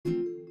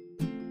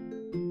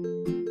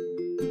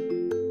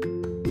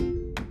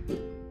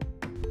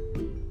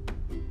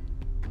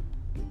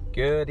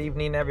Good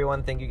evening,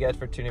 everyone. Thank you guys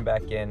for tuning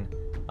back in.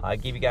 I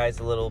give you guys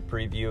a little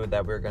preview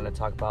that we're going to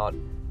talk about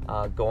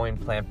going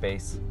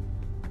plant-based.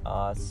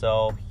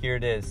 So here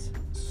it is.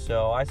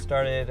 So I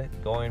started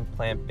going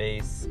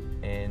plant-based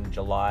in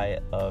July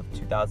of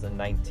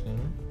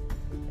 2019,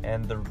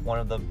 and one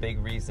of the big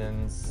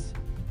reasons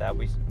that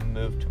we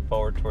moved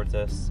forward towards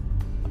this,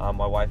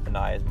 my wife and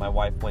I, is my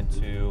wife went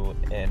to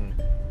a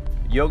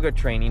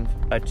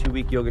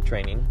 2-week yoga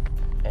training,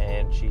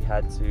 and she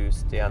had to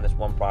stay on this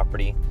one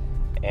property,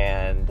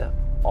 and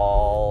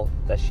all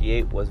that she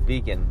ate was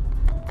vegan.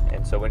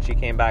 And so when she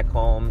came back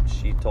home,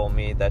 she told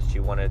me that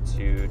she wanted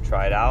to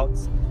try it out.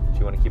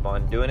 She wanted to keep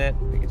on doing it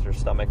because her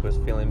stomach was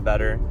feeling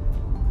better.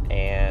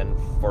 And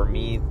for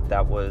me,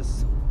 that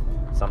was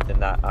something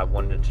that I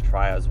wanted to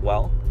try as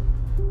well.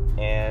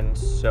 And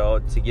so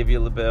to give you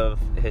a little bit of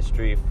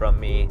history from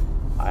me,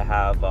 I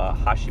have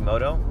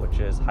Hashimoto, which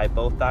is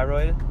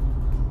hypothyroid.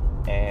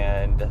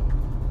 And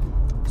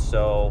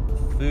so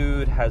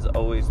food has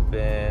always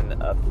been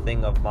a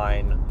thing of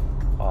mine,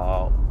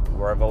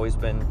 where I've always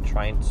been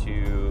trying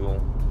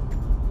to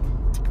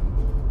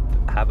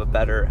have a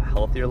better,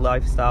 healthier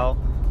lifestyle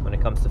when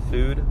it comes to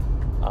food.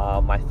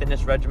 My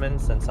fitness regimen,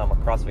 since I'm a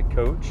CrossFit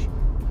coach,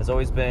 has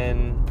always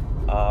been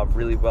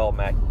really well.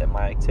 My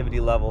activity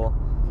level,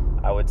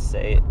 I would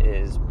say,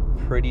 is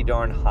pretty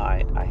darn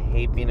high. I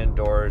hate being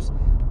indoors.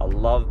 I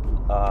love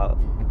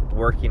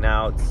working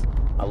out.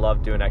 I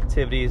love doing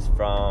activities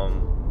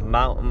from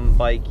mountain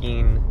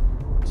biking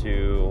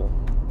to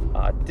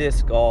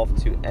disc golf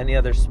to any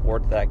other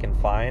sport that I can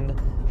find.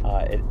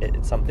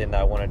 It's something that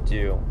I want to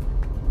do,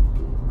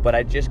 but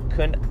I just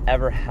couldn't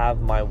ever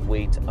have my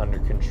weight under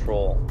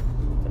control,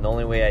 and the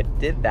only way I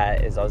did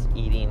that is I was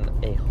eating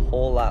a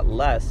whole lot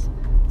less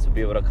to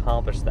be able to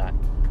accomplish that.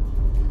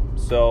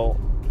 So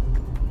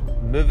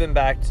moving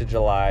back to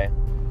July,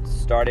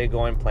 started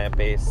going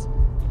plant-based,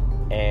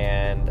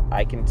 and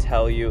I can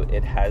tell you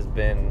it has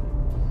been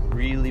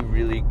really,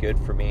 really good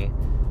for me.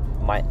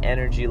 My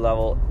energy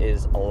level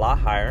is a lot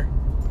higher.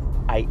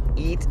 I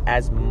eat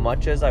as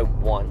much as I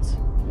want,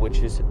 which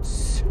is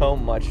so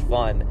much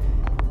fun,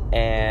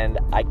 and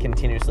I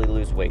continuously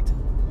lose weight.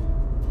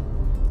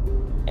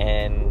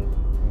 And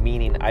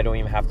meaning I don't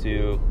even have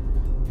to,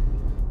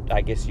 I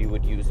guess you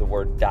would use the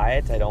word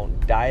diet. I don't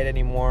diet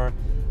anymore.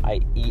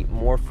 I eat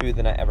more food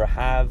than I ever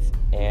have,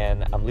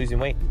 and I'm losing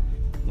weight.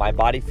 My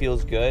body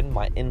feels good.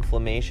 My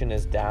inflammation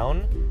is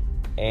down,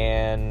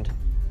 and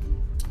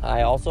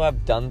I also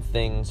have done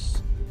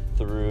things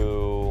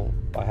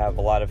I have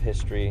a lot of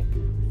history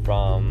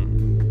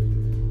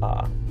from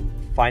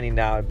finding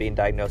out and being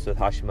diagnosed with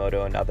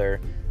Hashimoto and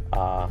other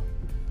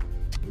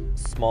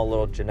small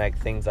little genetic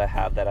things I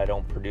have that I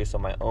don't produce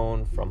on my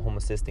own from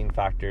homocysteine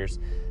factors.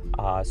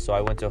 So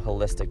I went to a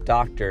holistic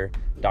doctor,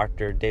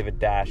 Dr. David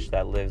Dash,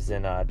 that lives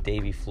in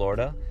Davie,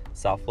 Florida,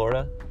 South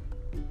Florida.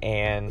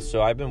 And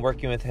so I've been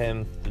working with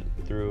him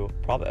through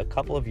probably a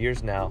couple of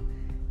years now.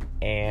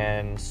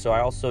 And so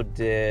I also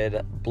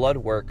did blood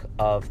work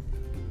of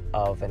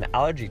an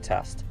allergy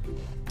test,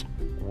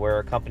 where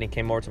a company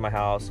came over to my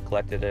house,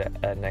 collected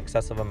an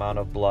excessive amount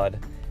of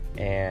blood,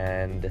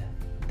 and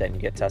then you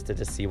get tested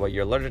to see what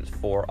you're allergic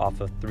for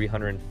off of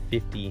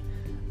 350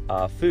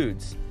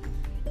 foods.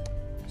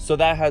 So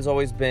that has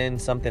always been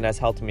something that's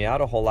helped me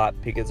out a whole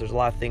lot, because there's a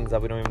lot of things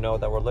that we don't even know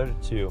that we're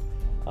allergic to.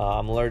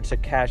 I'm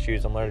allergic to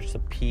cashews, I'm allergic to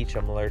peach,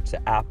 I'm allergic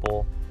to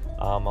apple,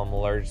 I'm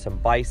allergic to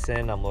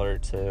bison, I'm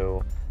allergic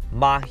to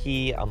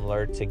mahi, I'm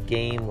allergic to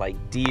game like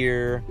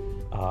deer,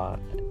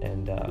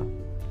 and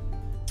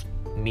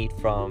meat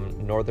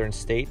from northern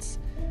states.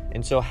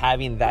 And so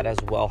having that as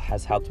well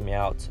has helped me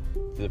out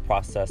through the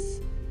process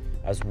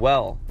as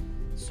well.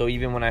 So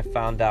even when I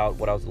found out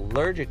what I was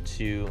allergic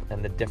to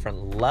and the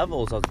different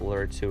levels I was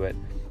allergic to it,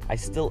 I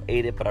still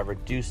ate it, but I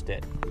reduced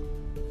it.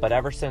 But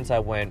ever since I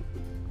went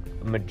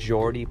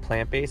majority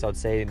plant-based, I would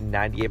say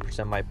 98%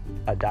 of my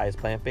diet is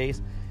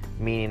plant-based,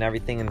 meaning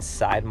everything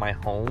inside my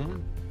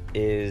home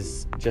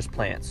is just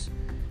plants.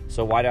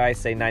 So why do I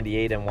say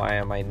 98 and why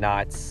am I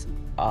not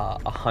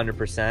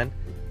 100%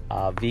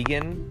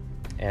 vegan?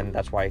 And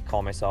that's why I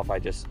call myself, I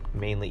just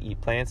mainly eat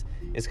plants.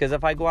 Is because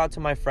if I go out to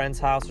my friend's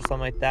house or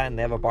something like that and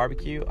they have a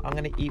barbecue, I'm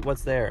going to eat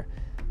what's there.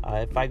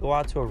 If I go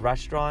out to a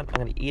restaurant,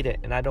 I'm going to eat it,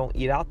 and I don't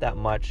eat out that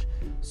much.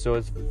 So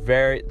it's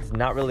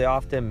not really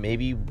often,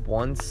 maybe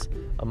once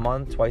a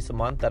month, twice a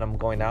month that I'm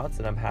going out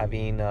and I'm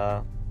having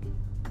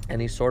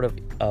any sort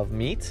of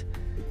meat.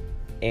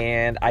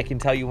 And I can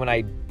tell you when I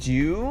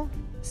do,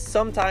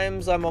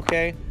 sometimes I'm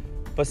okay,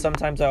 but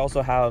sometimes I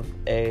also have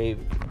a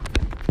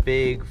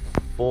big,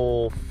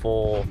 full,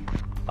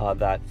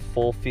 that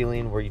full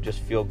feeling where you just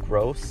feel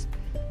gross.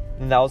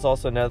 And that was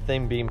also another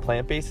thing being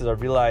plant-based, is I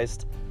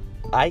realized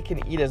I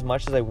can eat as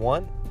much as I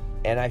want,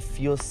 and I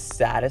feel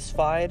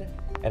satisfied,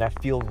 and I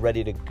feel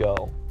ready to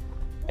go.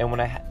 And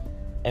when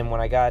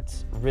I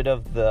got rid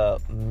of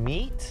the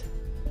meat,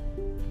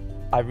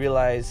 I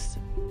realized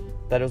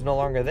that it was no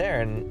longer there.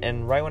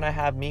 And right when I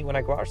have meat, when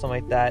I go out or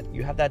something like that,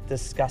 you have that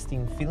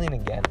disgusting feeling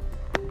again.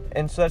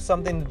 And so that's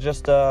something to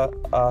just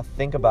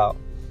think about.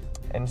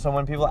 And so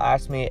when people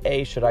ask me,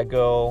 hey, should I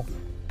go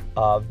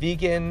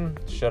vegan?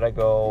 Should I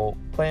go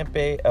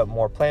plant-based,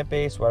 more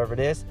plant-based, whatever it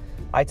is?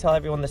 I tell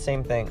everyone the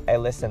same thing. Hey,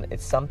 listen,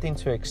 it's something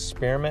to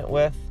experiment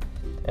with.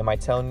 Am I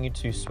telling you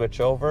to switch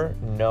over?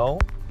 No.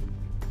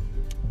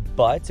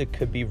 But it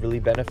could be really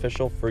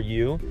beneficial for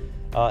you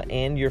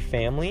and your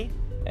family.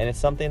 And it's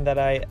something that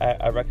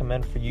I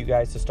recommend for you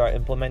guys to start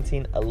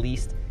implementing at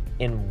least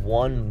in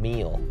one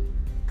meal.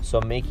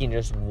 So making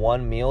just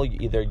one meal,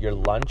 either your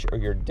lunch or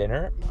your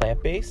dinner,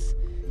 plant-based,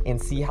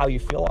 and see how you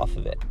feel off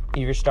of it.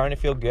 If you're starting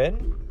to feel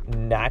good,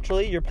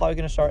 naturally, you're probably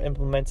going to start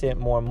implementing it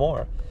more and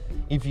more.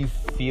 If you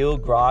feel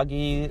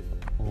groggy,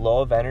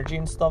 low of energy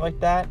and stuff like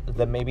that,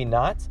 then maybe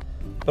not.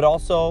 But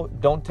also,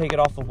 don't take it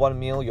off of one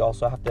meal. You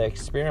also have to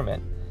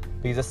experiment.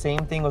 Because the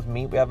same thing with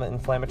meat, we have an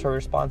inflammatory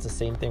response. The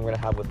same thing we're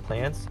going to have with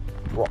plants.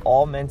 We're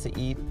all meant to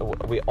eat.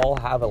 We all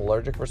have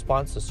allergic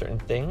response to certain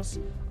things.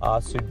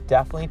 So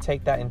definitely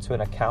take that into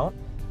an account.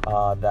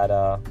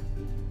 That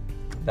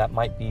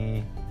might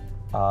be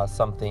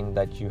something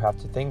that you have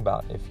to think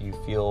about. If you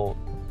feel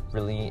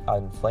really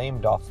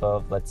inflamed off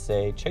of, let's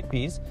say,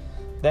 chickpeas,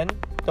 then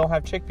don't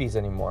have chickpeas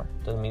anymore.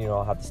 Doesn't mean you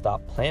don't have to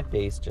stop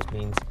plant-based. Just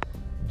means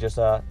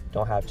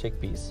don't have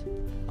chickpeas.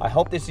 I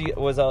hope this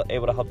was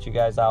able to help you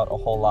guys out a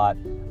whole lot.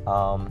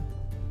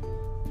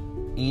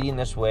 Eating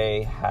this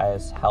way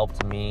has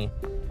helped me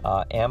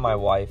and my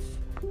wife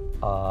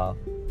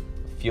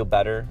feel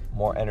better,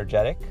 more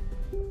energetic.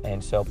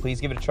 And so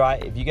please give it a try.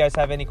 If you guys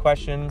have any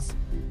questions,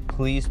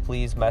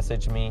 please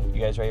message me.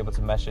 You guys are able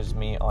to message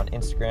me on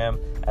Instagram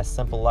as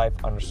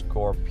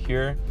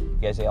simplelife_pure. You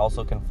guys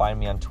also can find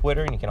me on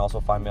Twitter, and you can also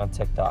find me on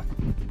TikTok.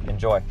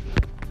 Enjoy.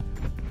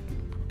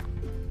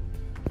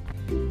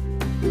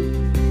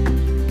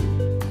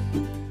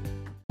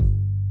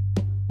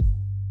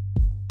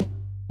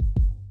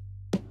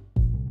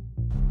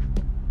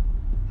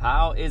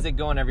 How is it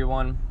going,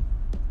 everyone?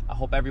 I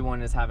hope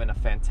everyone is having a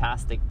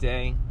fantastic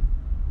day.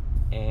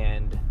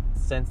 And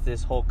since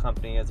this whole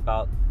company is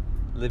about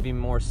living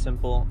more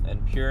simple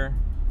and pure,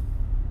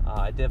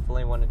 I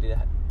definitely wanted to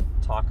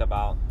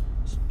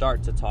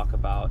start to talk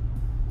about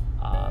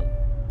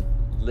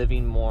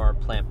living more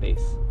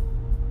plant-based.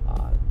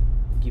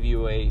 Give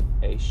you a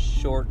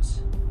short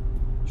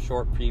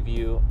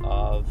preview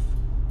of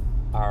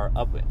our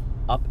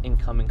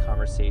up-and-coming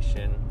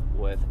conversation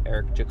with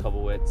Eric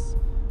Jacobowitz,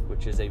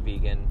 which is a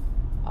vegan.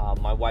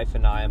 My wife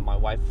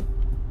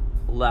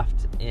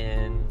left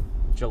in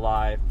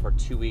July for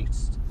 2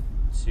 weeks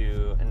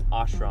to an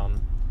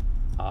ashram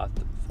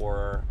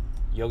for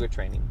yoga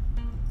training,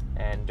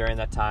 and during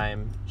that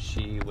time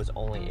she was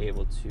only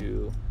able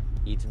to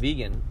eat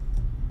vegan.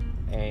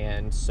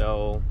 And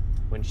so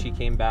when she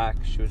came back,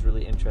 she was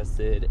really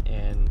interested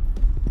in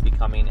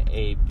becoming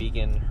a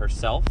vegan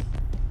herself.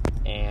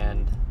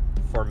 And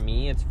for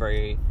me, it's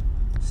very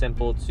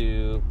simple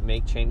to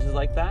make changes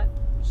like that,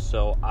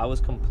 so I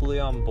was completely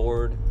on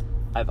board.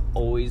 I've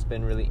always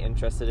been really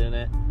interested in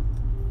it.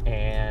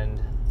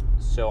 And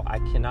so I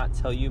cannot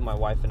tell you my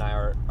wife and I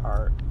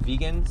are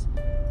vegans,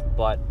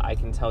 but I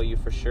can tell you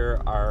for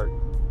sure our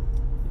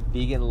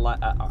vegan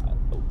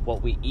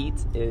what we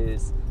eat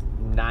is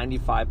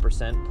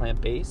 95%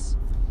 plant-based,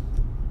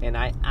 and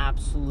I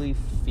absolutely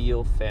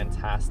feel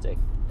fantastic.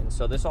 And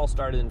so this all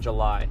started in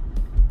July.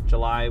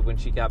 When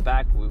she got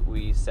back,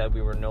 we said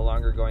we were no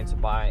longer going to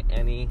buy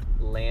any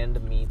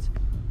land meat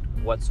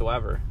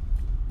whatsoever.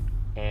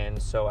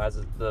 And so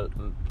as the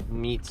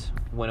meat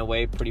went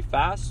away pretty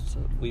fast,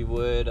 we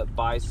would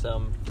buy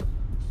some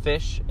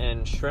fish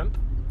and shrimp.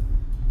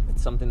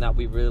 It's something that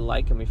we really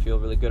like and we feel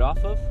really good off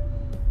of.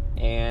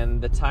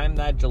 And the time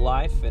that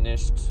July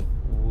finished,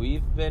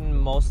 we've been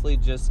mostly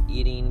just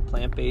eating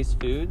plant-based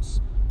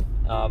foods.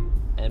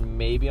 And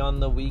maybe on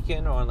the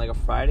weekend or on like a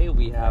Friday,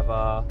 we have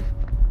a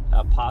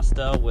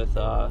pasta with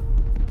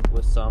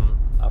some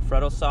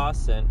Alfredo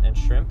sauce and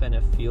shrimp, and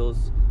it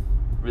feels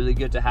really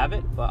good to have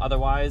it. But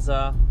otherwise,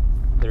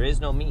 there is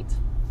no meat.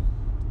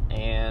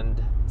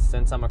 And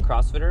since I'm a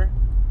CrossFitter,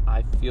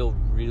 I feel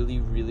really,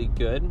 really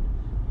good.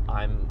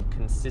 I'm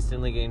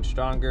consistently getting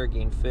stronger,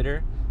 getting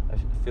fitter. I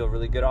feel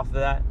really good off of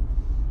that.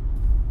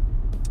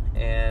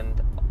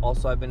 And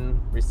also, I've been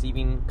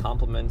receiving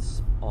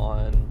compliments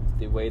on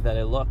the way that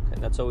I look,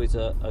 and that's always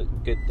a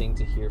good thing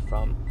to hear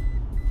from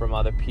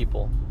other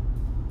people.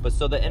 But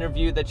so the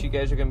interview that you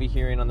guys are going to be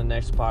hearing on the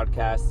next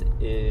podcast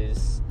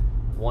is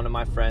one of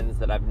my friends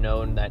that I've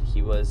known that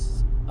he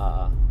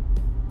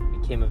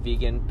became a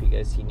vegan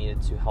because he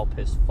needed to help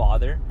his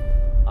father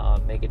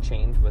make a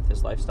change with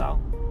his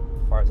lifestyle.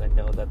 As far as I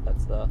know, that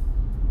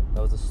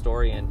was the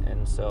story,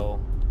 and so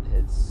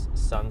his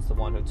son's the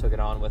one who took it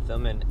on with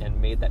him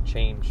and made that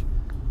change.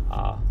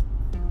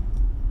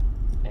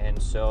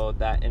 And so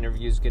that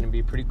interview is going to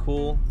be pretty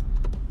cool,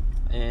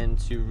 and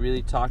to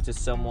really talk to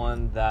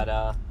someone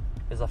that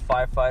is a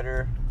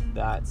firefighter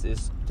that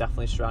is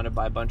definitely surrounded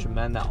by a bunch of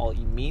men that all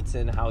eat meat,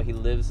 and how he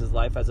lives his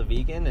life as a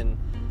vegan, and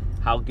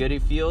how good he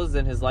feels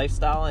in his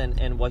lifestyle,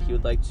 and what he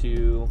would like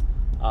to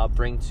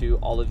bring to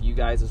all of you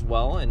guys as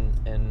well,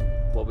 and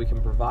what we can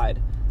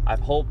provide. I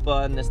hope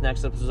in this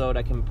next episode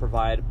I can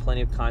provide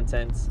plenty of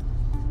content.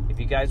 If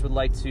you guys would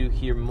like to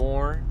hear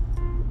more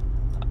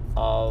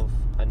of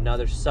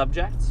another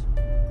subject,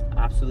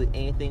 absolutely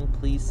anything,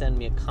 please send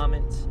me a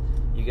comment.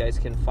 You guys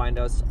can find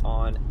us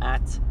on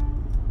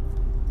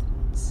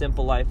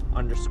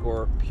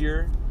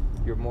 @simplelife_pure.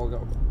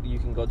 You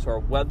can go to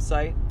our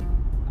website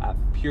at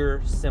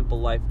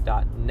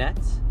puresimplelife.net.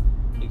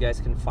 You guys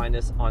can find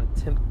us on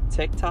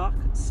TikTok,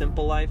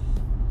 Simple Life,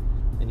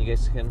 and you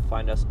guys can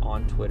find us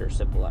on Twitter,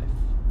 Simple Life.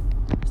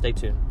 Stay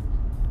tuned.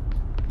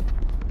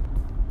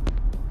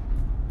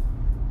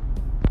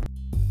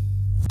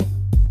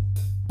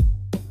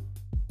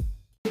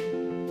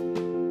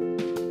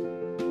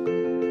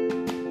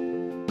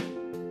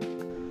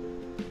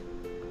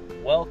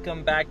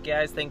 Welcome back,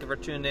 guys. Thank you for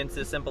tuning in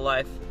to Simple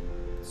Life.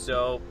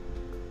 So,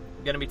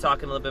 I'm going to be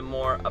talking a little bit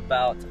more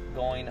about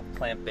going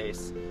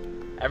plant-based.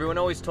 Everyone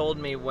always told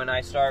me when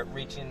I start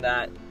reaching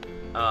that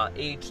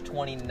age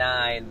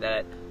 29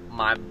 that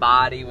my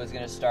body was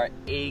going to start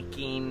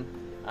aching.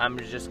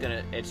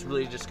 It's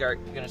really just going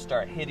to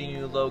start hitting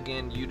you,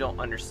 Logan. You don't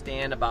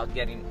understand about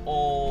getting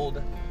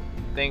old.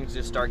 Things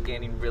just start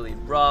getting really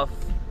rough,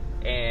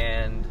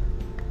 and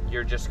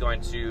you're just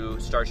going to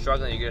start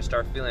struggling. You're going to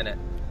start feeling it.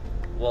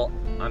 Well,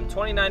 I'm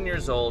 29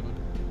 years old,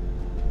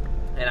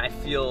 and I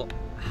feel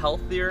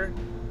healthier,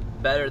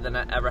 better than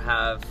I ever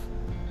have.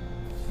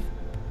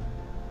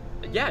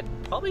 Yeah,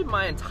 probably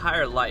my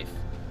entire life.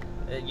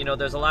 You know,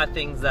 there's a lot of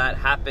things that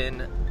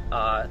happen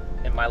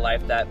in my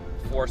life that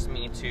forced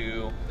me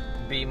to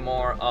be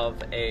more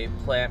of a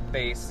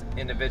plant-based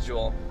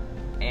individual,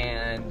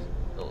 and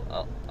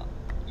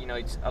you know,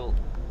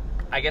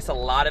 I guess a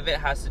lot of it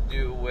has to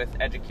do with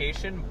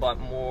education, but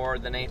more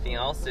than anything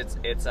else, it's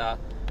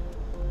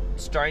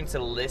starting to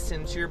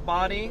listen to your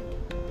body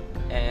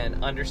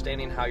and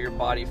understanding how your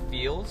body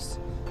feels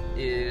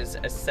is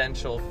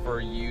essential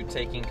for you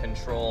taking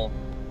control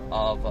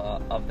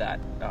of that.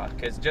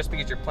 Because just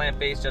because you're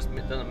plant-based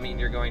doesn't mean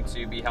you're going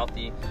to be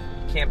healthy. You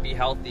can't be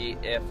healthy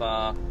if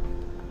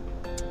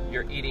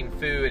you're eating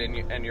food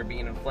and you're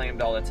being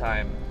inflamed all the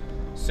time.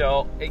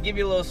 So I give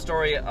you a little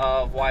story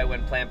of why I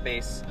went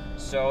plant-based.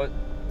 So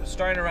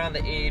starting around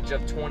the age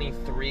of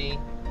 23,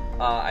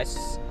 I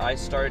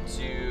started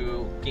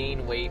to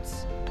gain weight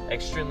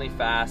extremely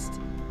fast,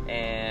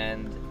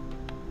 and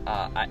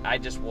I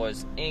just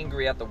was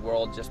angry at the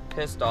world, just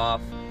pissed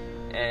off,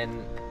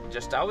 and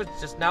I was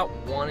just not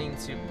wanting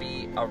to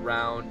be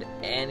around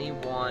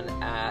anyone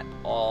at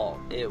all.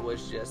 It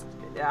was just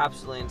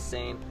absolutely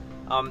insane.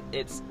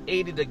 It's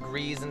 80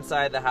 degrees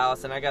inside the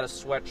house, and I got a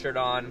sweatshirt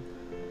on,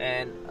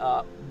 and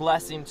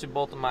blessing to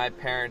both of my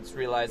parents,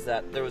 realized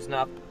that there was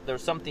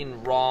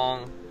something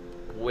wrong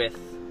with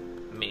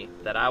me,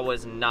 that I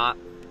was not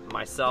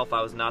myself,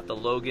 I was not the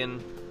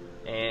Logan,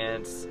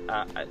 and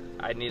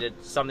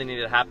something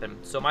needed to happen.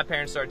 So my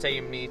parents started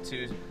taking me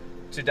to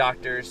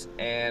doctors,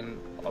 and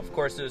of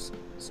course it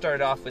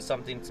started off with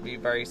something to be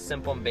very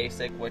simple and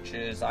basic, which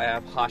is I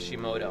have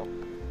Hashimoto.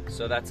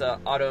 So that's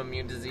an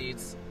autoimmune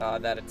disease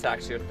that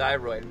attacks your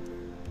thyroid.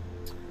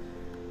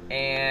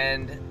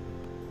 And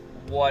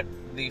what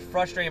the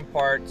frustrating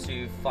part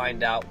to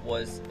find out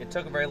was, it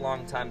took a very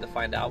long time to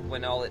find out,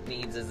 when all it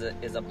needs is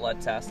a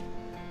blood test.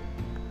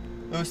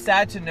 It was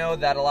sad to know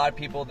that a lot of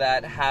people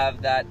that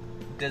have that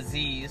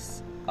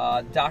disease,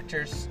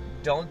 doctors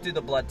don't do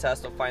the blood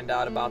test to find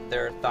out about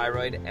their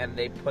thyroid, and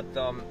they put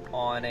them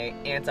on an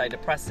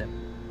antidepressant.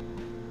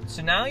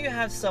 So now you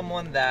have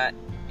someone that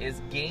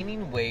is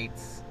gaining weight.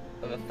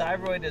 The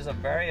thyroid is a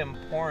very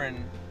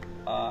important,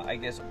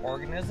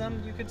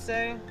 organism, you could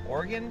say,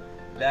 organ,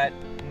 that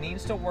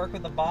needs to work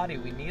with the body.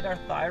 We need our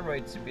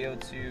thyroid to be able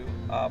to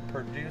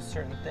produce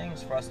certain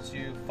things for us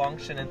to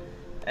function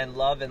and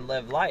love and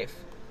live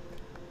life.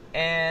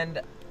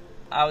 And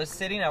I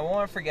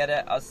won't forget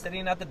it, I was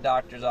sitting at the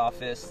doctor's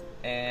office,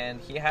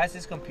 and he has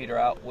his computer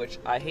out, which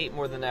I hate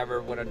more than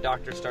ever when a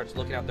doctor starts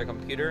looking at their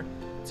computer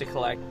to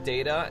collect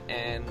data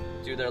and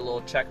do their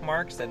little check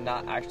marks and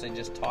not actually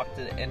just talk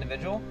to the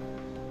individual.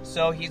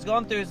 So he's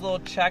going through his little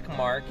check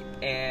mark,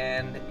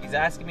 and he's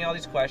asking me all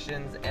these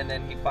questions, and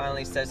then he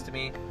finally says to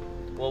me,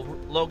 well,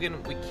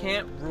 Logan, we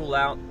can't rule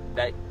out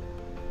that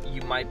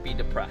you might be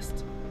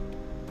depressed.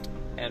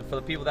 And for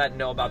the people that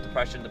know about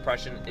depression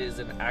is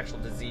an actual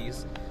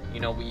disease. You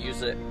know, we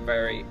use it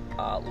very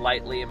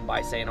lightly and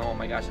by saying, oh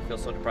my gosh, I feel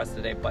so depressed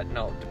today. But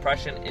no,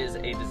 depression is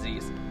a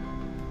disease.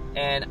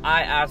 And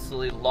I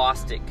absolutely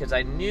lost it, because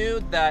I knew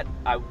that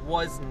I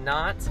was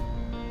not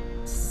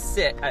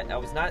sick. I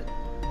was not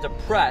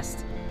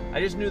depressed. I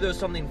just knew there was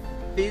something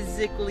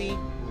physically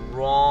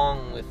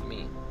wrong with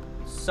me.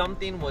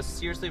 Something was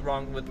seriously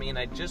wrong with me, and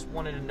I just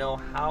wanted to know,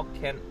 how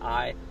can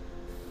I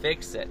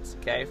fix it?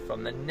 Okay,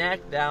 from the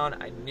neck down,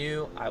 I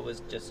knew I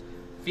was just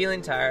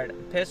feeling tired,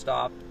 pissed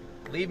off.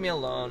 Leave me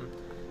alone.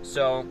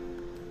 So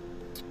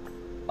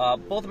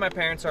both of my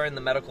parents are in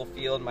the medical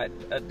field. My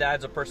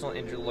dad's a personal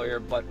injury lawyer,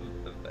 but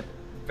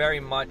very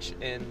much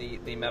in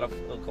the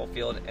medical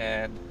field,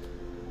 and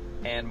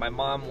my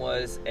mom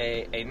was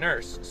a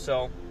nurse.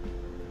 So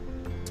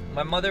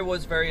my mother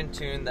was very in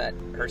tune that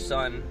her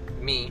son,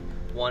 me,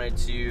 wanted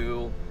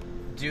to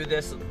do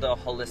this the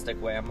holistic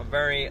way. I'm a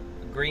very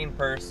green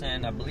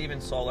person. I believe in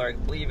solar. I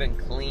believe in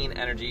clean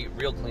energy,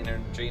 real clean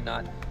energy,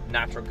 not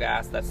natural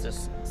gas. That's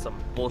just some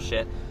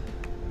bullshit.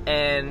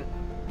 And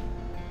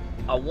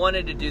I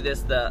wanted to do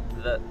this the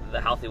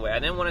healthy way. I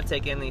didn't want to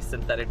take any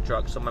synthetic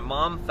drugs. So my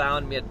mom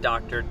found me a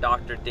doctor,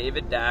 Dr.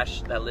 David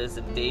Dash, that lives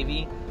in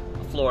Davie,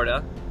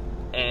 Florida.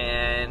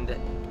 And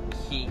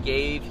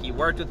he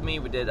worked with me.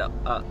 We did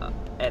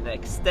an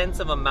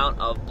extensive amount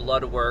of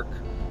blood work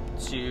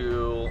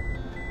to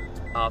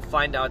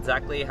find out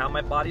exactly how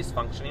my body's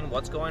functioning,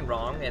 what's going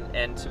wrong,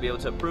 and to be able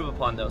to improve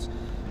upon those.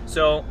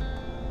 So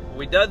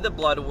we did the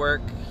blood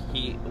work.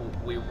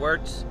 We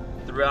worked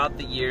throughout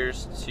the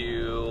years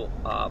to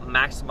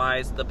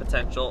maximize the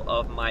potential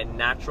of my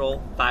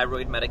natural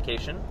thyroid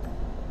medication.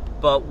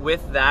 But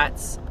with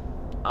that,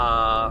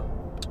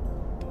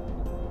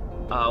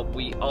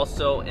 we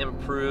also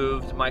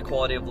improved my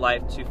quality of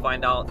life to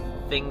find out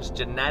things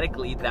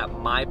genetically that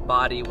my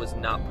body was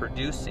not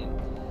producing.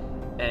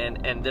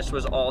 And this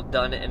was all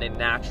done in a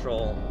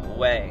natural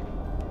way.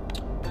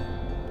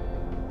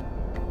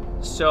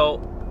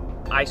 So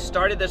I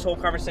started this whole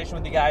conversation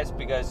with you guys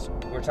because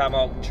we're talking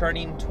about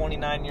turning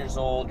 29 years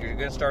old. You're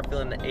going to start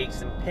feeling the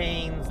aches and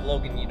pains,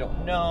 Logan, you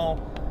don't know,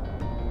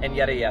 and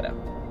yada yada.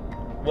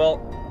 Well,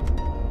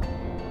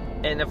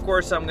 and of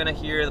course I'm going to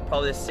hear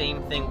probably the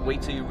same thing,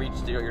 wait till you reach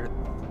your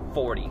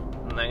 40. And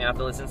I'm going to have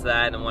to listen to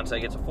that, and once I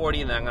get to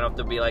 40, then I'm going to have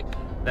to be like,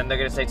 then they're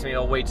going to say to me,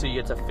 oh, wait till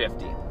you get to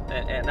 50.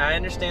 And I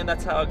understand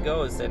that's how it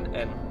goes, and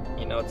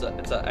you know, it's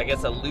a I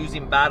guess a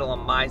losing battle on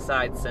my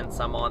side since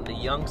I'm on the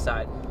young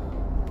side.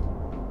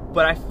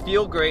 But I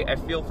feel great, I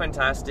feel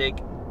fantastic,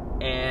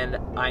 and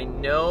I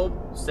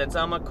know, since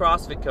I'm a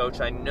CrossFit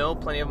coach, I know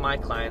plenty of my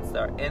clients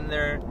that are in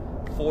their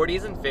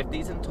 40s and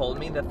 50s and told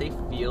me that they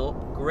feel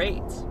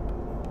great.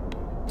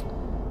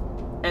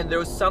 And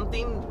there's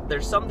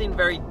something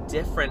very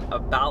different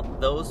about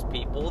those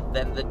people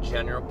than the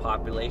general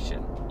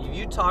population. If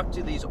you talk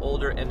to these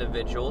older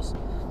individuals,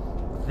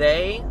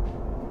 they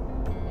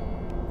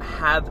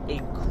have a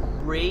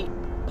great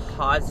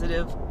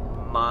positive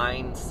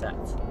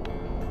mindset.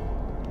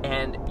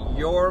 And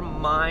your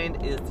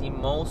mind is the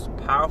most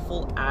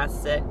powerful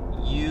asset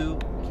you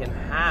can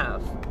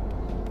have.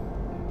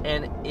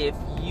 And if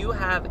you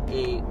have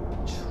a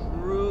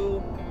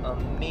true,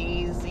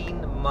 amazing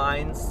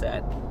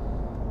mindset,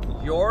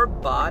 your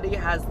body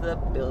has the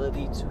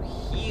ability to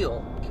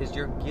heal because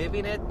you're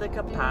giving it the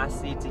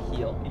capacity to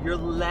heal. You're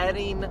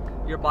letting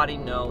your body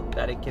know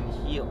that it can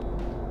heal.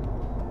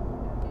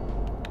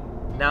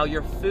 Now,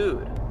 your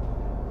food.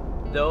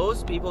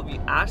 Those people, if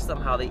you ask them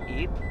how they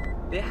eat,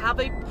 they have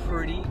a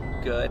pretty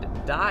good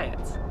diet,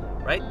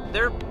 right?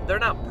 They're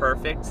not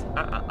perfect.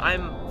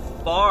 I'm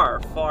far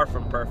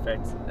from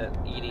perfect at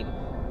eating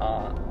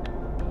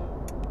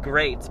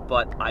great,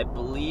 but I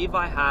believe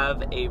I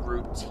have a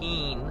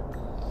routine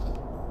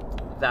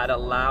that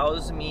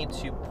allows me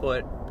to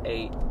put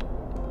a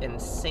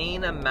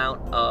insane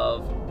amount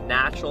of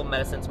natural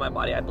medicine to my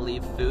body. I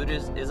believe food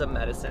is a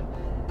medicine,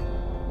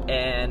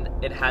 and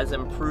it has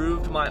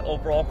improved my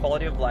overall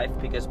quality of life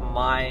because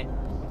my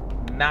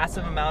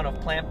massive amount of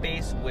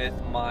plant-based with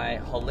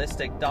my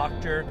holistic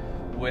doctor,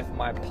 with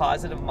my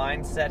positive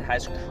mindset,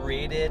 has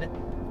created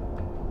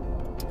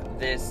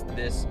this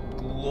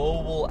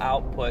global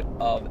output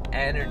of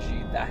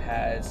energy that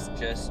has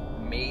just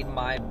made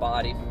my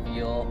body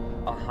feel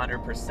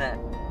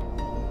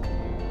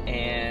 100%.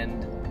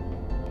 And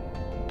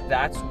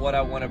that's what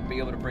I want to be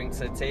able to bring to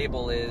the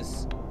table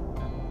is,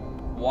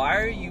 why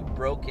are you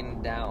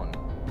broken down?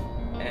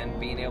 And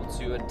being able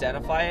to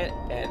identify it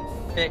and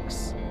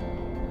fix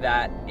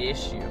that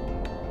issue.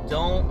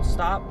 Don't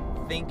stop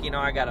thinking, oh,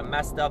 I got a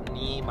messed up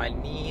knee, my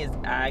knee is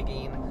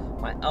agging,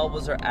 my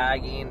elbows are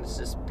agging, it's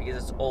just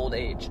because it's old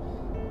age.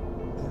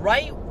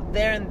 Right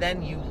there and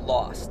then you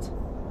lost.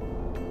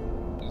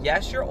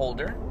 Yes, you're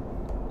older.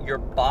 Your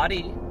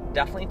body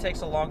definitely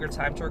takes a longer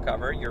time to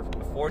recover. You're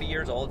 40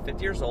 years old,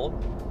 50 years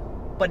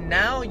old. But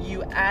now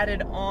you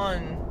added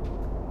on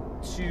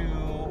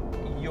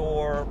to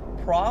your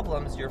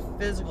problems, your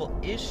physical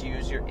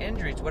issues, your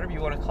injuries, whatever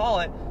you want to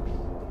call it,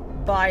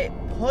 by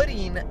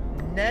putting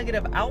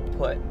negative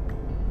output.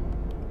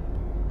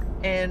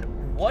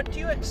 And what do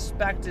you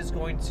expect is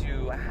going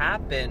to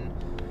happen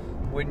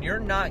when you're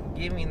not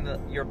giving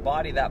your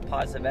body that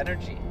positive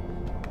energy?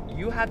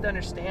 You have to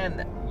understand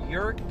that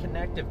your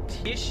connective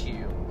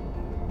tissue,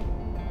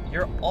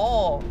 you're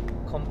all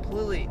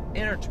completely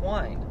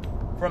intertwined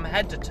from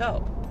head to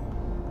toe.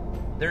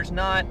 There's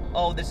not,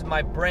 oh, this is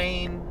my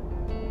brain,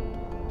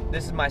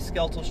 this is my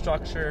skeletal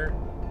structure,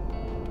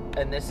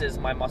 and this is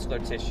my muscular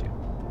tissue.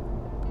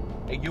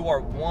 You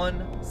are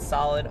one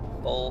solid,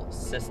 full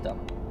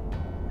system,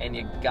 and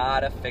you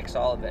gotta fix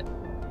all of it.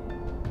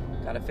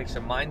 Gotta fix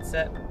your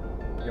mindset.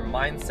 Your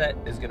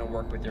mindset is gonna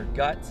work with your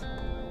gut.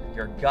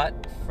 Your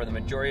gut, for the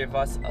majority of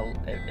us,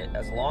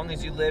 as long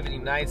as you live in the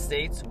United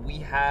States, we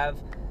have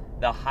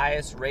the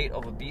highest rate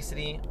of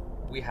obesity.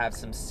 We have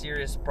some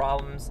serious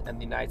problems in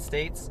the United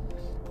States.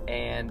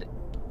 And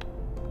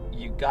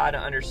you got to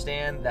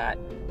understand that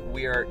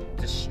we are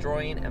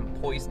destroying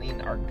and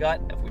poisoning our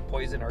gut. If we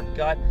poison our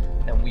gut,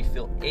 then we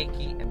feel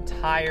achy and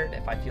tired.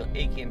 If I feel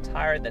achy and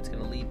tired, that's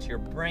going to lead to your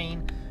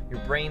brain. Your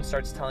brain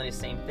starts telling you the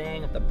same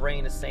thing. If the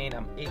brain is saying,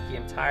 I'm achy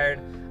and tired,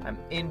 I'm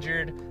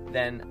injured,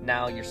 then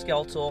now your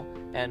skeletal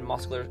and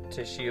muscular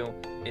tissue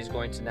is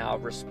going to now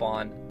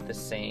respond the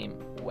same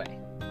way.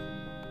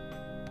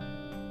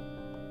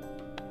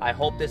 I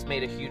hope this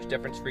made a huge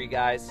difference for you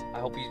guys. I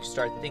hope you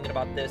start thinking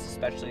about this,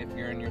 especially if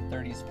you're in your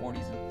 30s,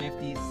 40s, and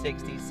 50s,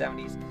 60s,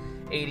 70s,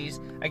 80s.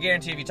 I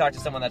guarantee if you talk to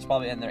someone that's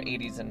probably in their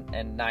 80s and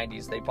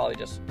 90s, they probably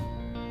just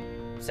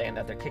saying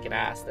that they're kicking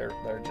ass.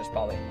 They're just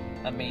probably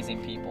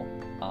amazing people.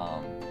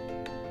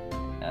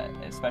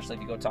 Especially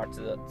if you go talk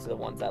to the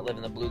ones that live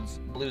in the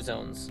blue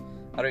zones.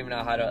 I don't even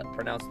know how to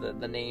pronounce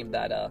the name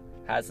that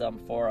has them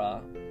for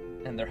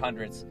in their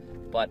hundreds,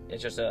 but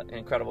it's just an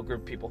incredible group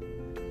of people.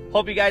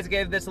 Hope you guys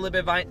gave this a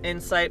little bit of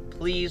insight.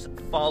 Please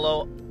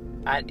follow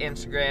at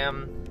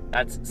Instagram.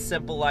 That's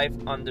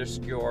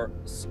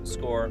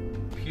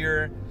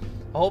simplelife_pure.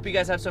 I hope you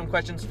guys have some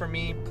questions for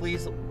me.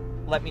 Please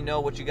let me know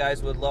what you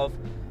guys would love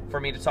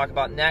for me to talk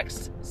about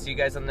next. See you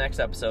guys on the next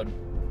episode.